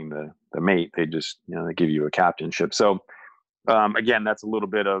to being the mate. They just, you know, they give you a captainship. So again, that's a little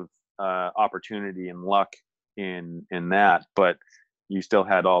bit of opportunity and luck in that, but you still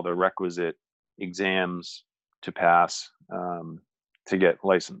had all the requisite exams to pass to get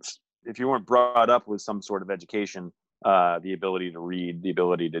licensed. If you weren't brought up with some sort of education, the ability to read, the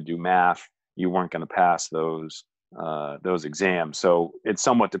ability to do math, you weren't going to pass those exams. So it's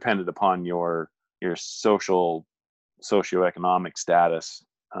somewhat dependent upon your socioeconomic status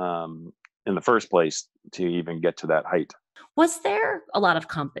in the first place to even get to that height. Was there a lot of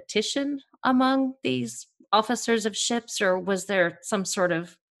competition among these officers of ships, or was there some sort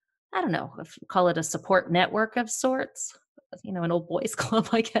of, I don't know, call it a support network of sorts? You know, an old boys club,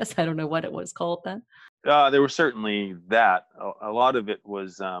 I guess. I don't know what it was called then. There was certainly that. A lot of it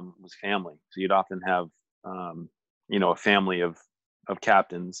was family. So you'd often have you know, a family of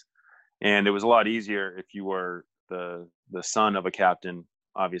captains, and it was a lot easier if you were the son of a captain,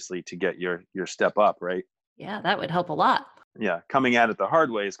 obviously, to get your step up, right? Yeah, that would help a lot. Yeah, coming at it the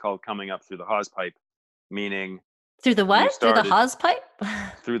hard way is called coming up through the hawse pipe, meaning Through the you what? Through the started hawse pipe?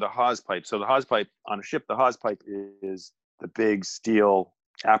 through the hawse pipe. So the hawse pipe on a ship, the hawse pipe is the big steel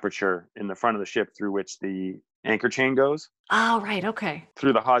aperture in the front of the ship through which the anchor chain goes. Oh, right. Okay.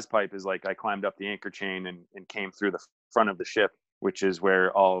 Through the hawse pipe is like I climbed up the anchor chain and came through the front of the ship, which is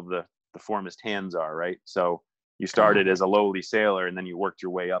where all of the foremast hands are, right? So you started Got as a lowly sailor, and then you worked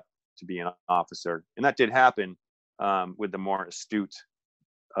your way up to be an officer. And that did happen with the more astute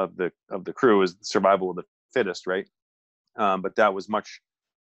of the crew, is survival of the fittest, right? But that was much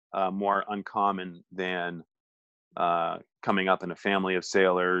more uncommon than coming up in a family of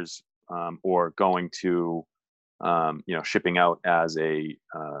sailors, or going to you know, shipping out as a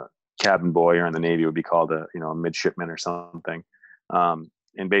cabin boy, or in the Navy would be called a, you know, a midshipman or something,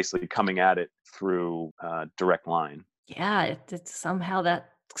 and basically coming at it through direct line. Yeah, it's somehow that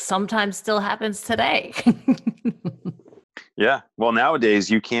sometimes still happens today. Yeah. Well,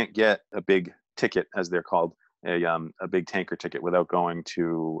 nowadays you can't get a big ticket, as they're called, a big tanker ticket, without going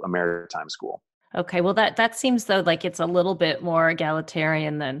to a maritime school. Okay, well that seems though like it's a little bit more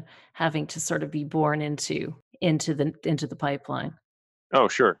egalitarian than having to sort of be born into the pipeline. Oh,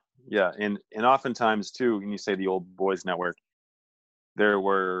 sure. Yeah. And oftentimes too, when you say the old boys network, there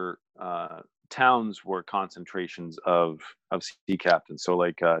were towns were concentrations of sea captains. So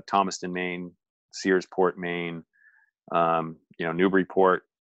like Thomaston, Maine, Searsport, Maine, you know, Newburyport,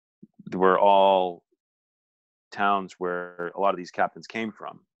 were all towns where a lot of these captains came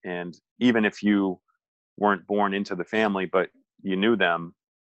from. And even if you weren't born into the family, but you knew them,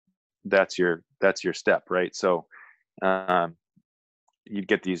 that's your step, right? So you'd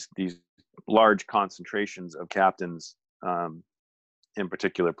get these large concentrations of captains in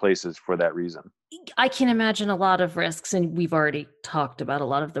particular places for that reason. I can imagine a lot of risks, and we've already talked about a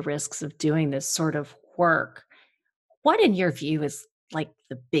lot of the risks of doing this sort of work. What, in your view, is like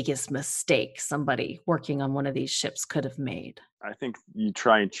the biggest mistake somebody working on one of these ships could have made? I think you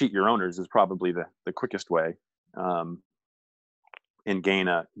try and cheat your owners is probably the quickest way, and gain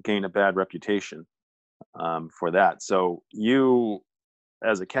a bad reputation for that. So you,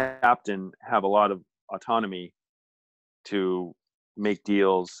 as a captain, have a lot of autonomy to make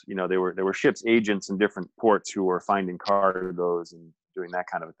deals. There were ships agents in different ports who were finding cargoes and doing that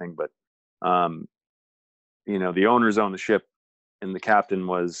kind of a thing. But the owners owned the ship, and the captain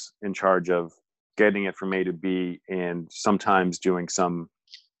was in charge of getting it from A to B, and sometimes doing some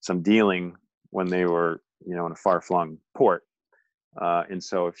dealing when they were in a far-flung port. And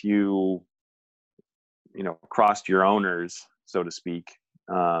so if you crossed your owners, so to speak,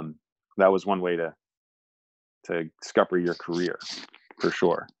 that was one way to scupper your career, for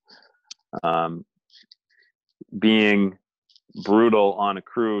sure. Being brutal on a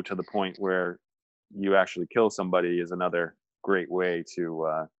crew to the point where you actually kill somebody is another great way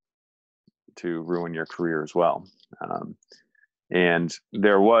to ruin your career as well. And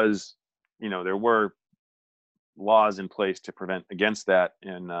there were laws in place to prevent against that.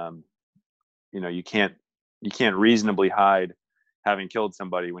 And you can't reasonably hide having killed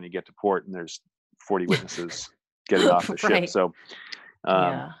somebody when you get to port and there's 40 witnesses getting off the Right. ship. So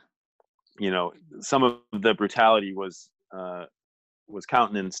Yeah. some of the brutality was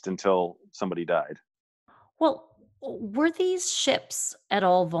countenanced until somebody died. Well, were these ships at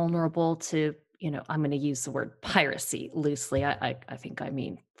all vulnerable to, I'm going to use the word piracy loosely. I think I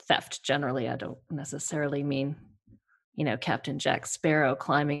mean theft generally. I don't necessarily mean, Captain Jack Sparrow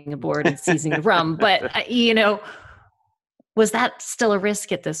climbing aboard and seizing the rum. But, was that still a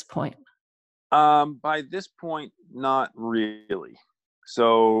risk at this point? By this point, not really.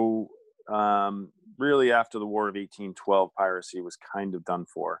 So really after the War of 1812, piracy was kind of done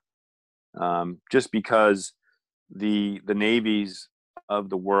for. Just because the navies of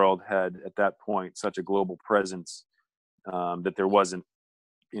the world had at that point such a global presence, that there wasn't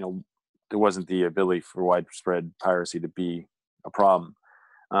the ability for widespread piracy to be a problem.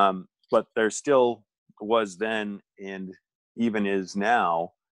 But there still was then, and even is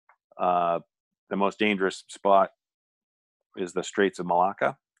now, the most dangerous spot is the Straits of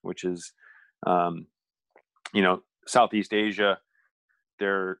Malacca, which is Southeast Asia.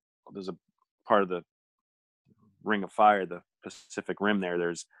 There's a part of the Ring of Fire, the Pacific Rim.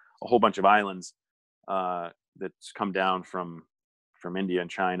 There's a whole bunch of islands that's come down from India and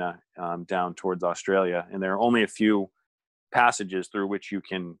China down towards Australia, and there are only a few passages through which you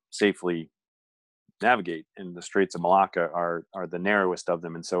can safely navigate, and the Straits of Malacca are the narrowest of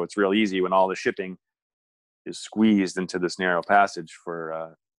them. And so it's real easy when all the shipping is squeezed into this narrow passage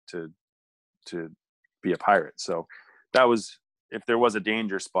for to be a pirate. So that was, if there was a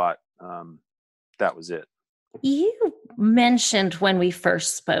danger spot, that was it. You mentioned when we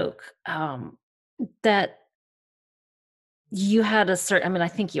first spoke that you had a certain, I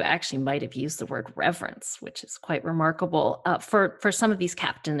think you actually might have used the word reverence, which is quite remarkable, for some of these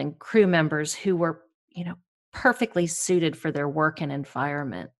captain and crew members who were, perfectly suited for their work and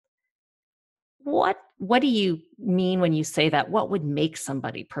environment. What do you mean when you say that? What would make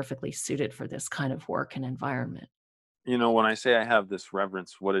somebody perfectly suited for this kind of work and environment? When I say I have this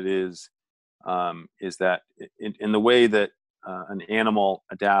reverence, what it is that in the way that an animal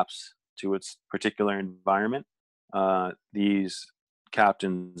adapts to its particular environment, these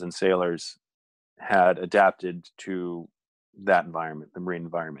captains and sailors had adapted to that environment, the marine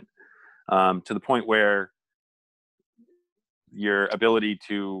environment, to the point where your ability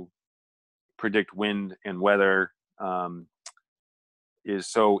to predict wind and weather is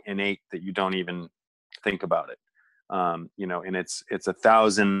so innate that you don't even think about it. And it's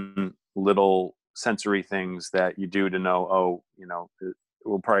 1,000 little sensory things that you do to know,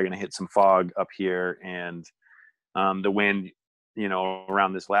 we're probably going to hit some fog up here, and the wind,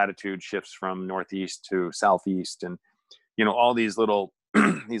 around this latitude shifts from northeast to southeast, and all these little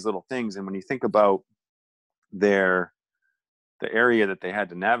these little things. And when you think about the area that they had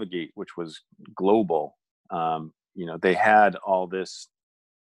to navigate, which was global, they had all this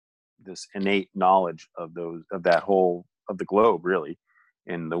innate knowledge of that whole of the globe, really,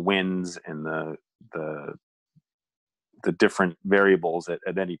 and the winds and the the different variables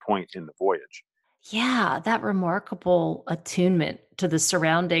at any point in the voyage. Yeah, that remarkable attunement to the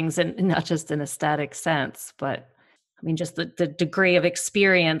surroundings, and not just in a static sense, but I mean, just the degree of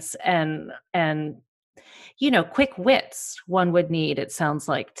experience and quick wits one would need, it sounds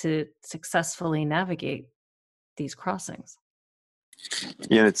like, to successfully navigate these crossings.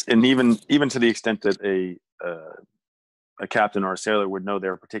 Yeah, and even to the extent that a captain or a sailor would know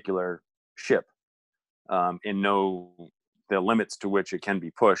their particular ship, and know the limits to which it can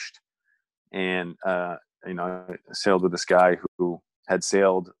be pushed. And I sailed with this guy who had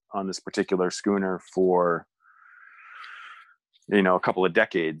sailed on this particular schooner for a couple of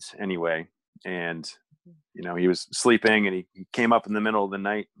decades anyway. And he was sleeping, and he came up in the middle of the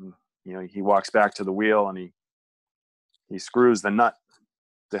night, and he walks back to the wheel, and he screws the nut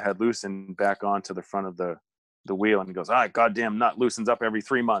that had loosened back onto the front of the wheel, and he goes, goddamn nut loosens up every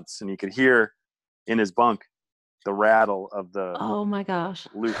 3 months. And you could hear in his bunk the rattle of the Oh my gosh.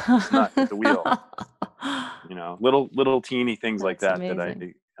 loose nut at the wheel. Little teeny things like That's that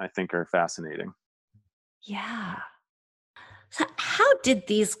amazing. I think are fascinating. Yeah. So how did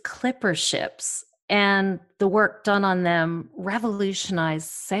these clipper ships and the work done on them revolutionize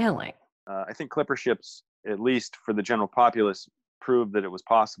sailing? I think clipper ships, at least for the general populace, proved that it was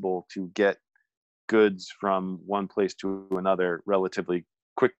possible to get goods from one place to another relatively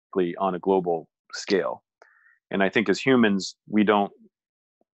quickly on a global scale. And I think as humans, we don't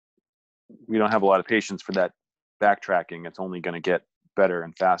have a lot of patience for that backtracking. It's only going to get better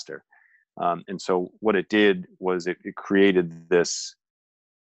and faster. And so what it did was it created this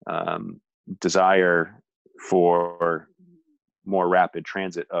desire for more rapid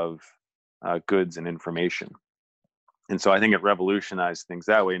transit of goods and information. And so I think it revolutionized things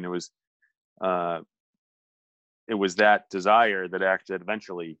that way. And it was that desire that actually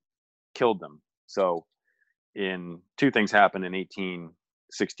eventually killed them. So two things happened in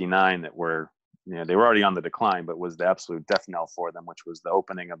 1869 that were, they were already on the decline, but was the absolute death knell for them, which was the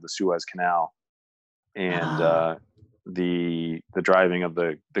opening of the Suez Canal and Ah, the driving of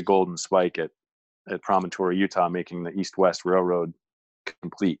the Golden Spike at Promontory, Utah, making the East-West Railroad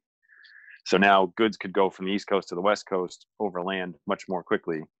complete. So now goods could go from the East Coast to the West Coast overland much more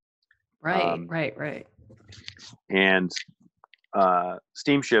quickly. right, right. And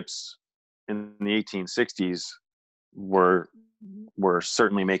steamships in the 1860s were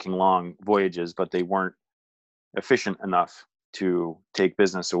certainly making long voyages, but they weren't efficient enough to take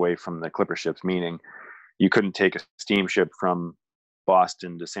business away from the clipper ships, meaning you couldn't take a steamship from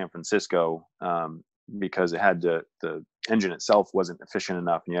Boston to San Francisco because the engine itself wasn't efficient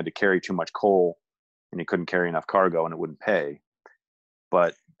enough, and you had to carry too much coal, and you couldn't carry enough cargo, and it wouldn't pay.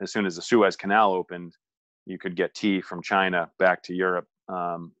 But as soon as the Suez Canal opened, you could get tea from China back to Europe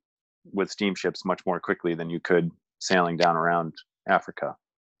with steamships much more quickly than you could sailing down around Africa.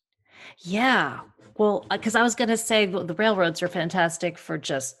 Yeah. Well, because I was going to say the railroads are fantastic for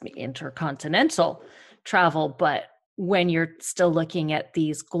just intercontinental travel, but when you're still looking at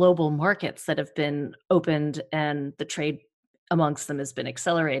these global markets that have been opened and the trade amongst them has been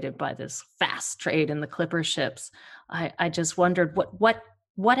accelerated by this fast trade in the clipper ships, I just wondered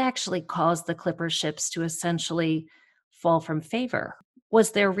what actually caused the clipper ships to essentially fall from favor.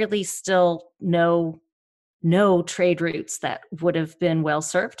 Was there really still no trade routes that would have been well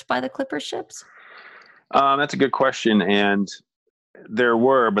served by the clipper ships? That's a good question. And there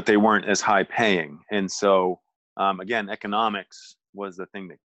were, but they weren't as high paying. And so, again, economics was the thing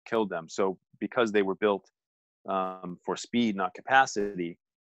that killed them. So because they were built for speed, not capacity,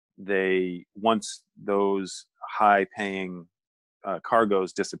 once those high paying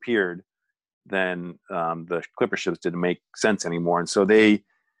cargoes disappeared, then the clipper ships didn't make sense anymore. And so they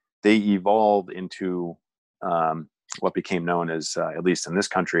evolved into what became known as, at least in this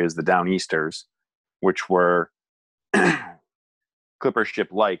country, as the Downeasters, which were clipper ship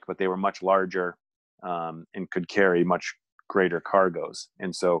like, but they were much larger and could carry much greater cargoes.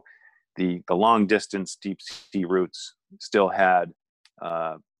 And so the long distance deep sea routes still had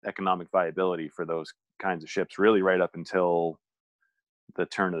economic viability for those kinds of ships, really right up until the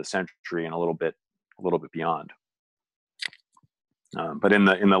turn of the century and a little bit beyond. But in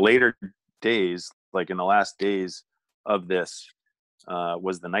the later days, like in the last days of this,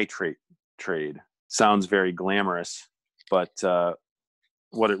 was the nitrate trade. Sounds very glamorous, but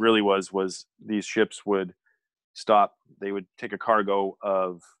what it really was these ships would stop. They would take a cargo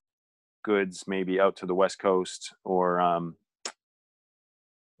of goods, maybe out to the West Coast or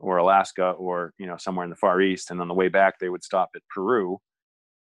Alaska, or somewhere in the Far East, and on the way back they would stop at Peru,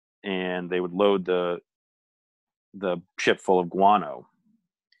 and they would load the ship full of guano,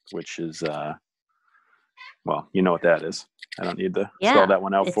 which is Well, you know what that is. I don't need to Yeah, spell that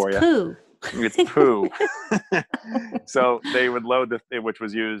one out it's for you. poo. It's poo. So they would load which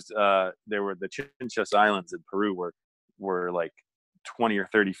was used. There were the Chinchas Islands in Peru were like 20 or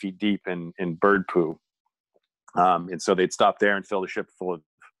 30 feet deep in bird poo. And so they'd stop there and fill the ship full of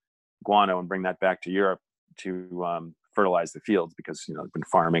guano and bring that back to Europe to fertilize the fields, because they've been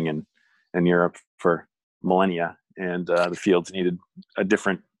farming in Europe for millennia, and the fields needed a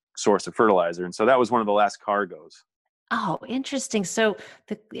different source of fertilizer. And so that was one of the last cargoes. Oh, interesting. So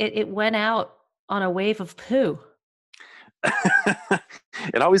it went out on a wave of poo.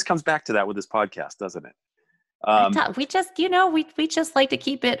 It always comes back to that with this podcast, doesn't it? We just, we just like to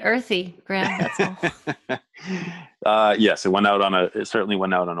keep it earthy, Graham. That's all. Yes, it certainly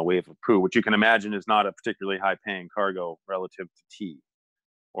went out on a wave of poo, which you can imagine is not a particularly high-paying cargo relative to tea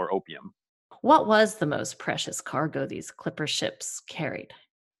or opium. What was the most precious cargo these clipper ships carried?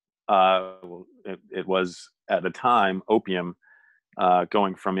 It was, at the time, opium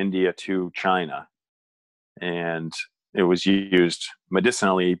going from India to China. And it was used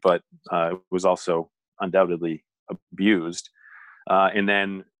medicinally, but it was also undoubtedly abused. And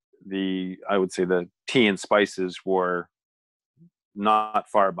then I would say the tea and spices were not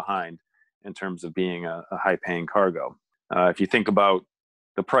far behind in terms of being a high-paying cargo. If you think about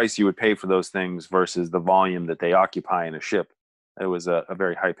the price you would pay for those things versus the volume that they occupy in a ship, it was a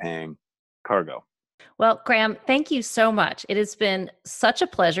very high-paying cargo. Well, Graham, thank you so much. It has been such a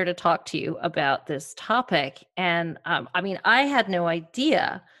pleasure to talk to you about this topic. And I had no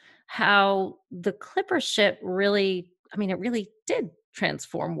idea how the clipper ship really did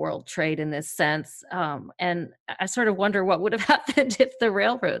transform world trade in this sense. And I sort of wonder what would have happened if the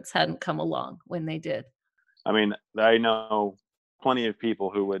railroads hadn't come along when they did. I mean, I know plenty of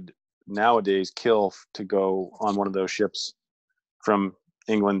people who would nowadays kill to go on one of those ships from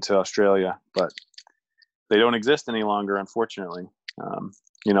England to Australia, but they don't exist any longer, unfortunately.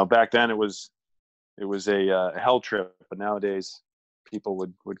 Back then it was a hell trip, but nowadays people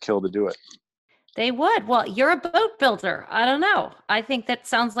would kill to do it. They would. Well, you're a boat builder. I don't know. I think that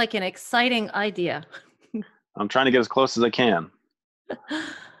sounds like an exciting idea. I'm trying to get as close as I can.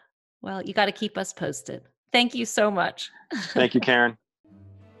 Well, you got to keep us posted. Thank you so much. Thank you, Karen.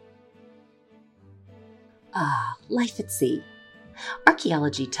 Life at sea.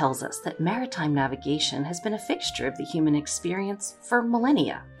 Archaeology tells us that maritime navigation has been a fixture of the human experience for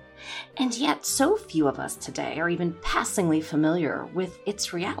millennia. And yet, so few of us today are even passingly familiar with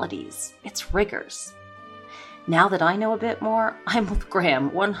its realities, its rigors. Now that I know a bit more, I'm with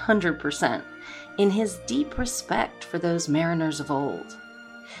Graham 100% in his deep respect for those mariners of old.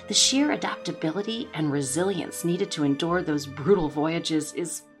 The sheer adaptability and resilience needed to endure those brutal voyages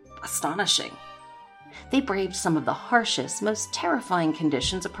is astonishing. They braved some of the harshest, most terrifying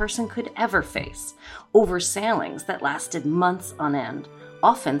conditions a person could ever face, over sailings that lasted months on end,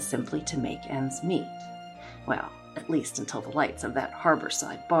 often simply to make ends meet. Well, at least until the lights of that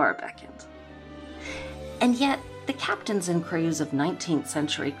harborside bar beckoned. And yet, the captains and crews of 19th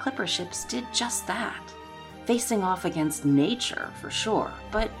century clipper ships did just that, facing off against nature, for sure,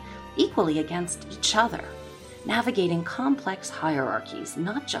 but equally against each other, navigating complex hierarchies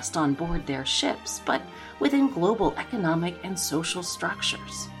not just on board their ships, but within global economic and social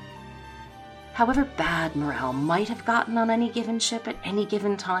structures. However bad morale might have gotten on any given ship at any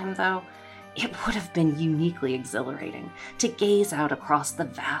given time, though, it would have been uniquely exhilarating to gaze out across the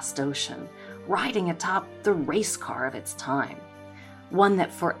vast ocean, riding atop the race car of its time, one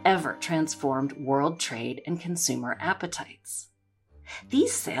that forever transformed world trade and consumer appetites.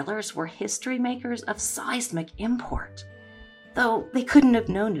 These sailors were history makers of seismic import, though they couldn't have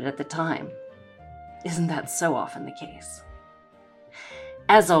known it at the time. Isn't that so often the case?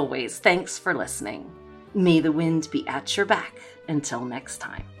 As always, thanks for listening. May the wind be at your back until next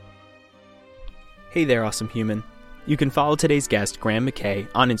time. Hey there, awesome human. You can follow today's guest, Graham McKay,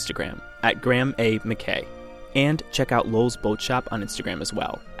 on Instagram at Graham A. McKay, and check out Lowell's Boat Shop on Instagram as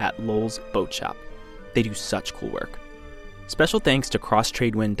well, at Lowell's Boat Shop. They do such cool work. Special thanks to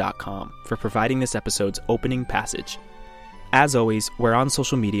CrossTradeWind.com for providing this episode's opening passage. As always, we're on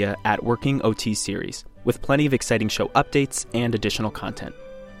social media at Working OT Series, with plenty of exciting show updates and additional content.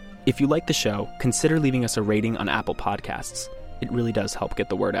 If you like the show, consider leaving us a rating on Apple Podcasts. It really does help get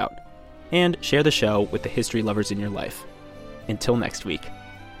the word out. And share the show with the history lovers in your life. Until next week,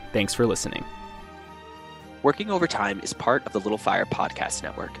 thanks for listening. Working Overtime is part of the Little Fire Podcast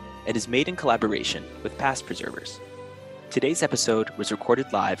Network and is made in collaboration with Past Preservers. Today's episode was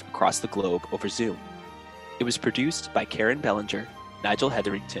recorded live across the globe over Zoom. It was produced by Karen Bellinger, Nigel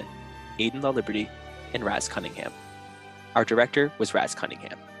Hetherington, Aidan LaLiberty, and Raz Cunningham. Our director was Raz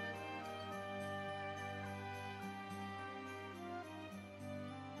Cunningham.